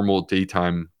normal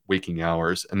daytime waking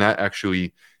hours, and that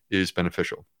actually is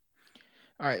beneficial.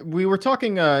 All right. We were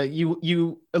talking,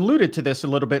 you alluded to this a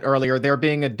little bit earlier, there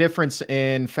being a difference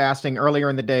in fasting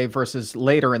earlier in the day versus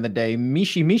later in the day.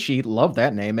 Mishi, love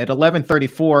that name, at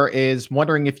 11:34 is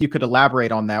wondering if you could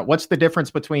elaborate on that. What's the difference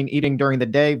between eating during the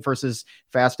day versus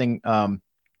fasting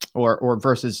or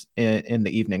versus in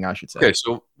the evening, I should say? Okay,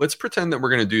 so let's pretend that we're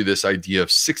going to do this idea of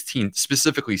 16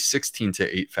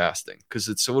 to 8 fasting, because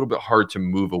it's a little bit hard to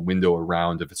move a window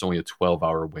around if it's only a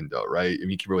 12-hour window, right? I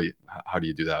mean, how do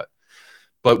you do that?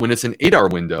 But when it's an 8-hour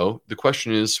window, the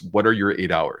question is, what are your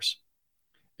 8 hours?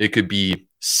 It could be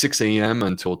 6 a.m.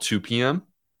 until 2 p.m.,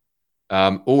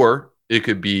 or it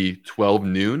could be 12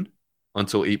 noon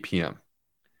until 8 p.m.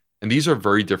 And these are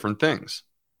very different things.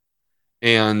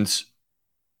 And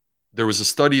there was a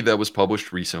study that was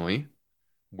published recently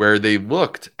where they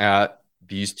looked at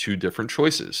these two different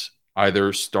choices,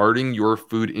 either starting your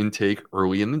food intake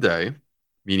early in the day,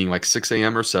 meaning like 6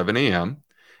 a.m. or 7 a.m.,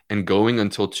 and going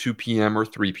until 2 p.m. or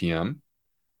 3 p.m.,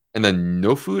 and then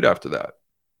no food after that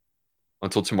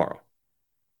until tomorrow.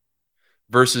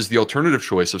 Versus the alternative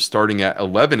choice of starting at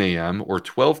 11 a.m. or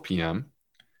 12 p.m.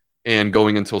 and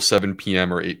going until 7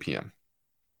 p.m. or 8 p.m.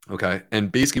 Okay.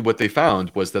 And basically what they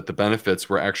found was that the benefits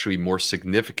were actually more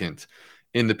significant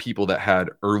in the people that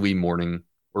had early morning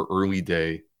or early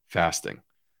day fasting,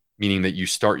 meaning that you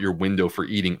start your window for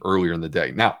eating earlier in the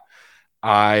day. Now,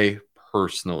 I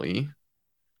personally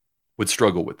would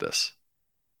struggle with this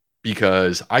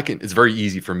because it's very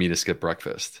easy for me to skip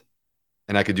breakfast,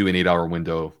 and I could do an 8-hour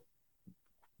window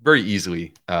very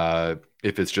easily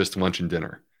if it's just lunch and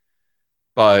dinner.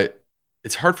 But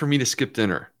it's hard for me to skip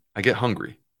dinner. I get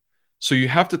hungry. So you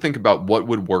have to think about what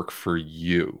would work for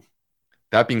you.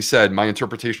 That being said, my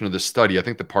interpretation of this study, I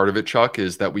think the part of it, Chuck,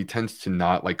 is that we tend to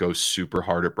not go super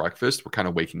hard at breakfast. We're kind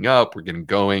of waking up, we're getting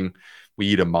going. We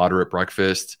eat a moderate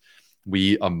breakfast. We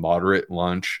eat a moderate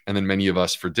lunch, and then many of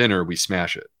us for dinner, we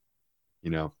smash it,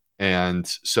 And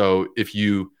so if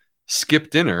you skip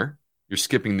dinner, you're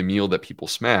skipping the meal that people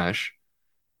smash.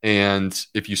 And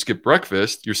if you skip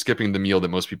breakfast, you're skipping the meal that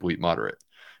most people eat moderate.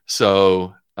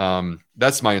 So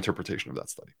that's my interpretation of that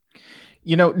study.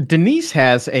 Denise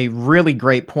has a really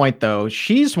great point, though.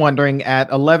 She's wondering at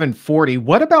 11:40,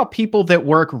 what about people that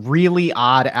work really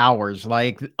odd hours,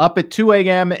 like up at 2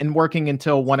 a.m. and working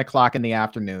until 1 o'clock in the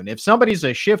afternoon? If somebody's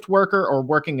a shift worker or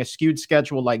working a skewed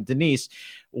schedule like Denise,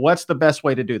 what's the best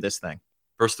way to do this thing?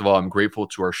 First of all, I'm grateful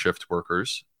to our shift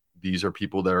workers. These are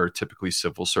people that are typically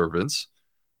civil servants.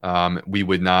 We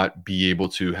would not be able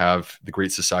to have the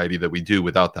great society that we do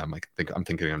without them. I'm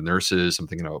thinking of nurses, I'm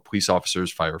thinking of police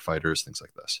officers, firefighters, things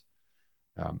like this.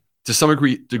 To some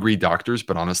degree, doctors,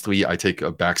 but honestly, I take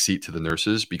a backseat to the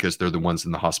nurses because they're the ones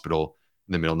in the hospital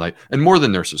in the middle of the night. And more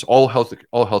than nurses, all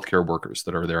healthcare workers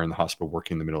that are there in the hospital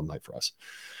working in the middle of the night for us.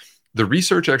 The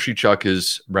research actually, Chuck,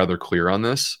 is rather clear on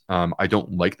this. I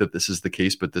don't like that this is the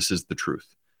case, but this is the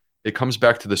truth. It comes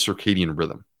back to the circadian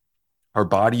rhythm. Our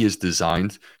body is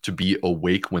designed to be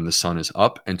awake when the sun is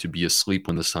up and to be asleep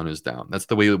when the sun is down. That's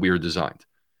the way that we are designed.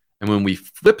 And when we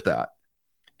flip that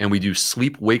and we do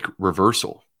sleep-wake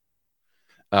reversal,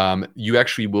 you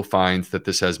actually will find that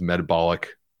this has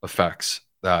metabolic effects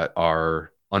that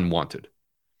are unwanted.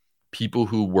 People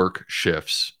who work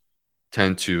shifts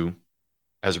tend to,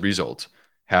 as a result,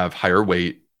 have higher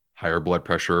weight, higher blood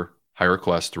pressure, higher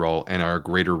cholesterol, and are a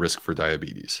greater risk for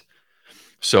diabetes.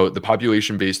 So the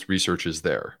population-based research is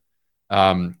there.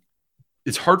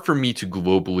 It's hard for me to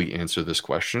globally answer this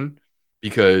question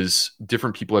because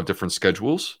different people have different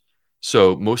schedules.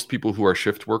 So most people who are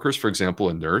shift workers, for example,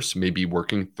 a nurse, may be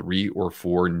working 3 or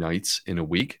 4 nights in a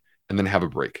week and then have a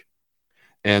break.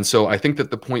 And so I think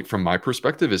that the point from my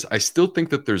perspective is I still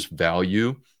think that there's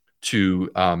value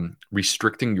to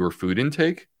restricting your food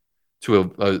intake to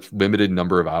a limited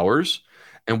number of hours.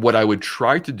 And what I would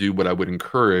try to do, what I would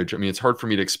encourage, I mean, it's hard for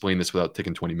me to explain this without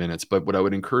taking 20 minutes, but what I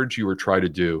would encourage you or try to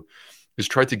do is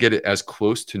try to get it as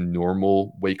close to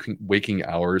normal waking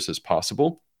hours as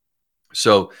possible.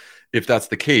 So if that's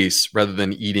the case, rather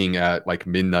than eating at like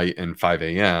midnight and 5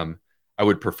 a.m., I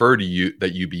would prefer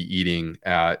that you be eating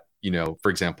at,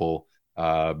 for example,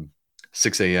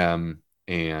 6 a.m.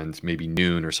 and maybe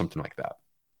noon or something like that.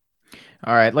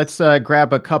 All right, let's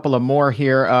grab a couple of more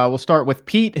here. We'll start with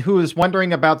Pete, who is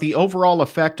wondering about the overall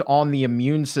effect on the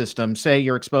immune system. Say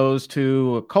you're exposed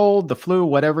to a cold, the flu,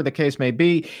 whatever the case may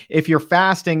be. If you're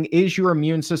fasting, is your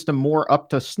immune system more up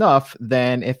to snuff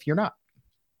than if you're not?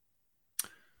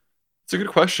 It's a good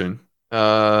question.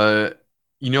 I'm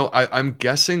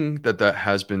guessing that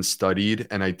has been studied,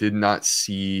 and I did not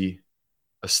see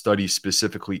a study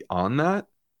specifically on that.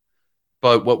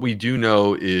 But what we do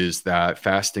know is that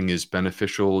fasting is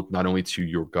beneficial not only to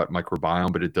your gut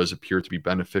microbiome, but it does appear to be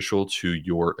beneficial to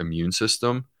your immune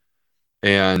system.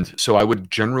 And so I would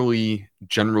generally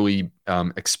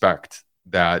expect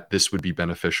that this would be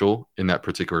beneficial in that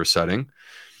particular setting.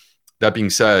 That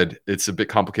being said, it's a bit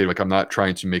complicated. Like, I'm not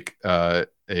trying to make a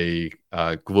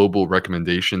global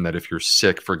recommendation that if you're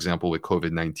sick, for example, with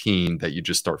COVID-19, that you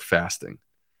just start fasting.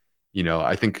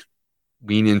 I think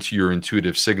lean into your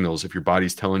intuitive signals. If your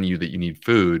body's telling you that you need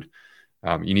food,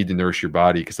 you need to nourish your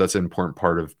body, because that's an important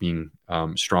part of being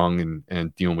strong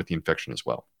and dealing with the infection as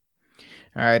well.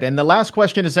 All right. And the last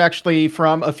question is actually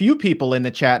from a few people in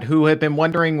the chat who have been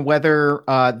wondering whether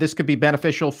this could be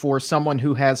beneficial for someone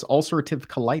who has ulcerative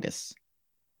colitis.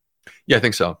 Yeah, I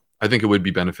think so. I think it would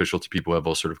be beneficial to people who have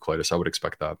ulcerative colitis. I would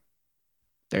expect that.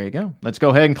 There you go. Let's go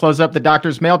ahead and close up the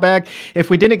doctor's mailbag. If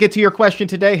we didn't get to your question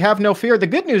today, have no fear. The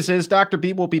good news is Dr.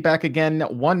 B will be back again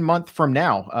 1 month from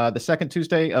now, the second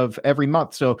Tuesday of every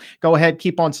month. So go ahead,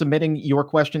 keep on submitting your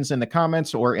questions in the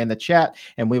comments or in the chat,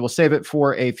 and we will save it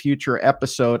for a future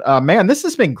episode. Man, this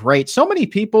has been great. So many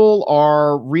people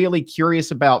are really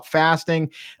curious about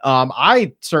fasting.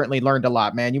 I certainly learned a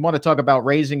lot, man. You want to talk about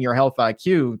raising your health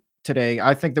IQ today.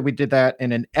 I think that we did that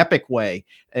in an epic way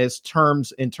in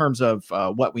terms of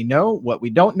what we know, what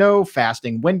we don't know,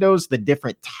 fasting windows, the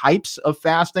different types of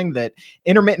fasting. That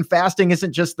intermittent fasting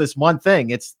isn't just this one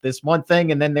thing. It's this one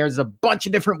thing, and then there's a bunch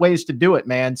of different ways to do it,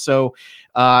 man. So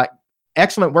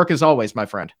excellent work as always, my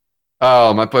friend.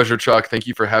 Oh, my pleasure, Chuck. Thank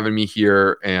you for having me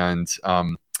here. And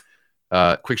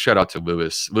quick shout out to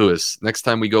Lewis. Lewis, next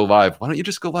time we go live, why don't you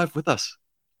just go live with us?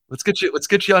 Let's get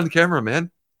you on camera, man.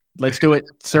 Let's do it,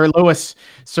 Sir Lewis.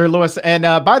 And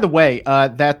by the way,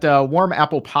 that warm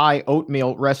apple pie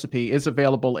oatmeal recipe is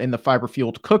available in the Fiber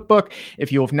Fueled Cookbook.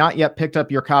 If you have not yet picked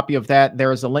up your copy of that,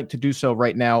 there is a link to do so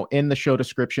right now in the show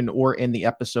description or in the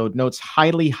episode notes.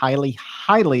 Highly, highly,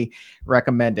 highly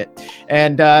recommend it.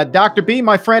 And Dr. B,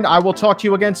 my friend, I will talk to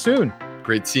you again soon.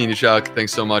 Great seeing you, Chuck.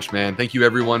 Thanks so much, man. Thank you,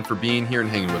 everyone, for being here and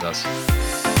hanging with us.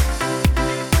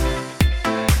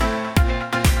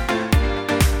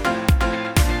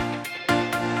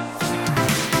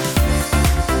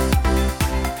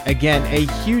 Again, a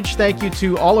huge thank you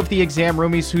to all of the exam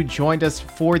roomies who joined us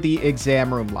for the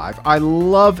Exam Room Live. I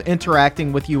love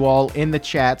interacting with you all in the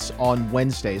chats on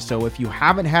Wednesdays. So if you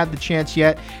haven't had the chance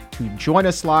yet to join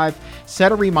us live,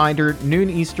 set a reminder, noon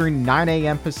Eastern, 9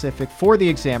 a.m. Pacific, for the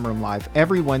Exam Room Live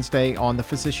every Wednesday on the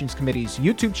Physicians Committee's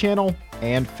YouTube channel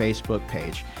and Facebook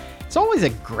page. It's always a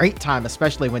great time,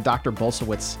 especially when Dr.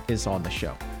 Bulsiewicz is on the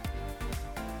show.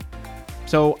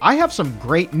 So I have some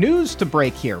great news to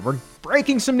break here. We're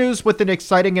breaking some news with an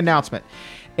exciting announcement.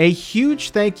 A huge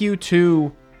thank you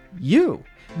to you,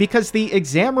 because the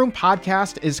Exam Room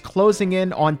podcast is closing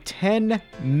in on 10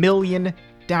 million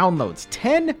downloads.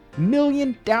 10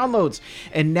 million downloads.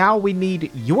 And now we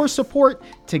need your support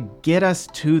to get us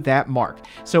to that mark.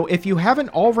 So if you haven't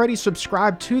already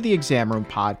subscribed to the Exam Room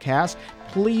Podcast,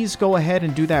 please go ahead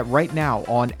and do that right now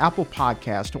on Apple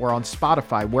Podcast or on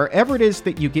Spotify, wherever it is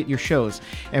that you get your shows.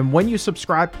 And when you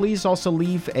subscribe, please also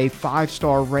leave a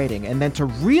 5-star rating. And then to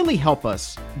really help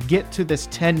us get to this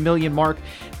 10 million mark,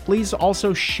 please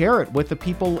also share it with the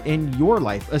people in your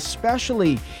life,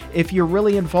 especially if you're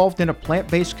really involved in a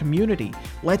plant-based community.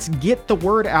 Let's get the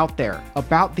word out there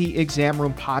about the Exam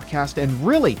Room Podcast and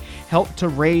really help to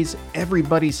raise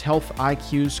everybody's health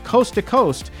IQs coast to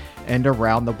coast and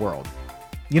around the world.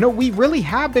 You know, we really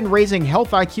have been raising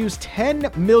health IQs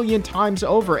 10 million times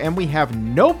over, and we have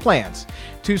no plans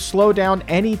to slow down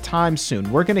anytime soon.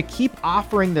 We're going to keep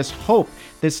offering this hope,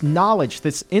 this knowledge,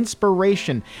 this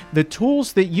inspiration, the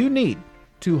tools that you need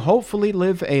to hopefully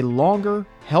live a longer,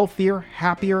 healthier,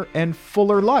 happier, and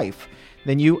fuller life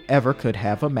than you ever could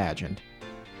have imagined.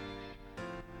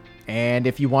 And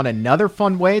if you want another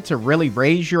fun way to really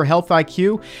raise your health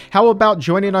IQ, how about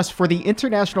joining us for the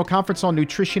International Conference on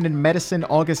Nutrition and Medicine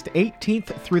August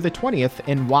 18th through the 20th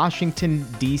in Washington,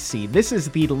 D.C. This is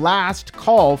the last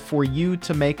call for you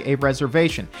to make a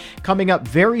reservation, coming up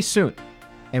very soon.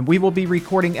 And we will be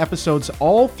recording episodes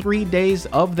all 3 days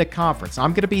of the conference.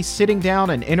 I'm going to be sitting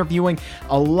down and interviewing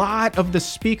a lot of the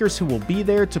speakers who will be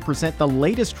there to present the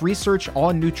latest research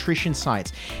on nutrition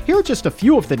science. Here are just a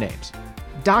few of the names.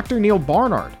 Dr. Neil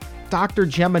Barnard, Dr.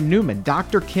 Gemma Newman,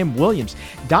 Dr. Kim Williams,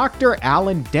 Dr.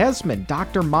 Alan Desmond,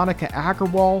 Dr. Monica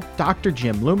Agarwal, Dr.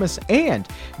 Jim Loomis, and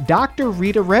Dr.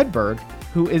 Rita Redberg,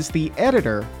 who is the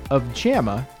editor of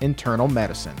JAMA Internal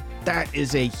Medicine. That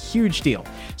is a huge deal.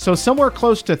 So somewhere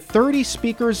close to 30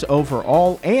 speakers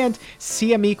overall, and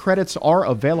CME credits are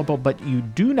available, but you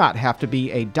do not have to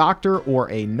be a doctor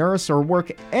or a nurse or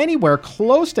work anywhere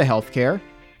close to healthcare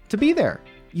to be there.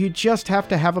 You just have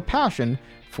to have a passion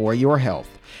for your health.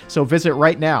 So visit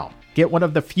right now. Get one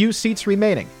of the few seats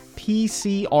remaining.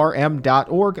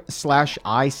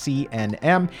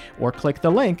 pcrm.org/ICNM or click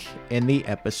the link in the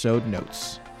episode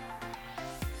notes.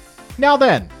 Now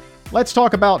then, let's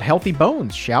talk about healthy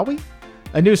bones, shall we?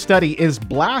 A new study is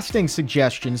blasting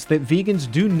suggestions that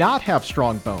vegans do not have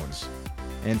strong bones.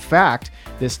 In fact,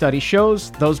 this study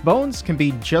shows those bones can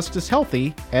be just as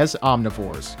healthy as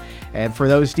omnivores. And for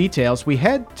those details, we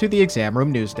head to the Exam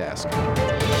Room News Desk.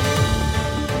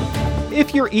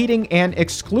 If you're eating an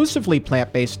exclusively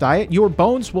plant-based diet, your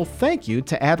bones will thank you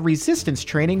to add resistance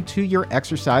training to your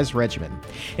exercise regimen.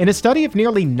 In a study of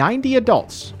nearly 90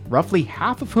 adults, roughly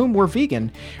half of whom were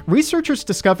vegan, researchers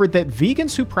discovered that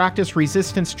vegans who practice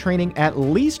resistance training at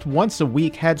least once a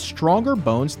week had stronger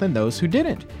bones than those who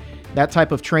didn't. That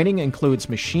type of training includes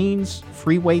machines,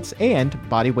 free weights, and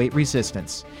body weight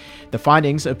resistance. The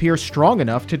findings appear strong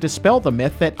enough to dispel the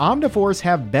myth that omnivores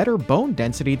have better bone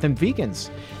density than vegans,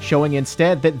 showing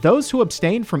instead that those who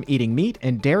abstain from eating meat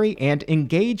and dairy and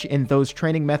engage in those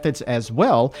training methods as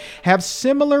well have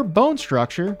similar bone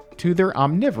structure to their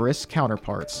omnivorous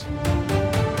counterparts.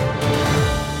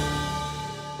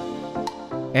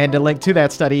 And a link to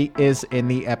that study is in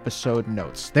the episode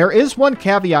notes. There is one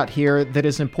caveat here that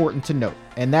is important to note,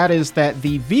 and that is that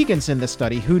the vegans in the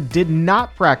study who did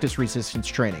not practice resistance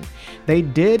training, they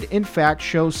did in fact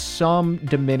show some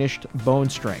diminished bone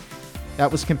strength.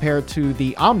 That was compared to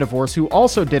the omnivores who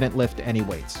also didn't lift any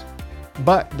weights.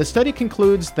 But the study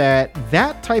concludes that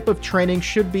that type of training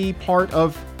should be part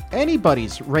of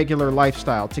anybody's regular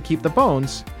lifestyle to keep the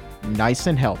bones nice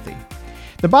and healthy.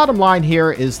 The bottom line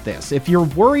here is this: if you're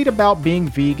worried about being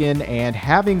vegan and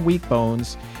having weak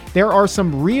bones, there are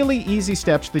some really easy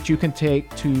steps that you can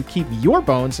take to keep your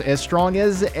bones as strong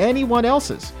as anyone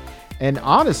else's. And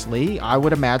honestly, I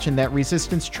would imagine that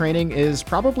resistance training is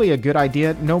probably a good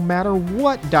idea no matter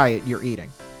what diet you're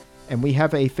eating. And we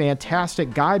have a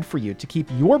fantastic guide for you to keep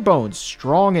your bones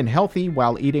strong and healthy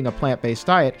while eating a plant-based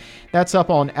diet. That's up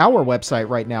on our website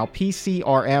right now,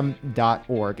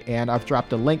 pcrm.org, and I've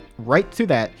dropped a link right to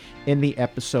that in the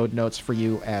episode notes for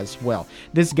you as well.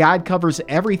 This guide covers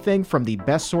everything from the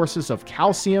best sources of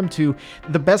calcium to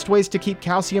the best ways to keep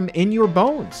calcium in your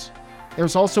bones.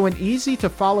 There's also an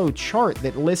easy-to-follow chart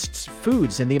that lists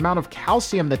foods and the amount of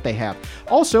calcium that they have.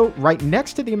 Also, right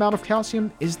next to the amount of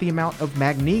calcium is the amount of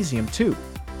magnesium, too.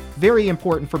 Very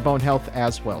important for bone health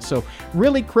as well. So,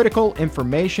 really critical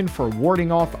information for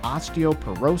warding off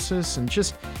osteoporosis and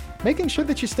just making sure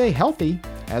that you stay healthy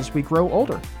as we grow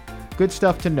older. Good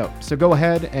stuff to note. So go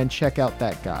ahead and check out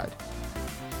that guide.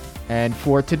 And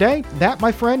for today, that,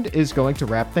 my friend, is going to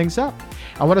wrap things up.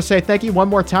 I want to say thank you one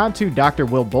more time to Dr.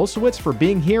 Will Bulsiewicz for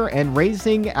being here and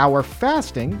raising our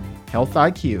fasting health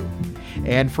IQ.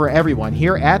 And for everyone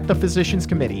here at the Physicians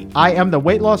Committee, I am the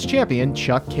weight loss champion,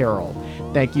 Chuck Carroll.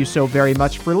 Thank you so very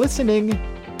much for listening.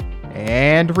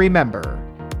 And remember,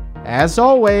 as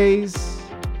always,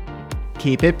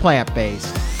 keep it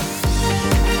plant-based.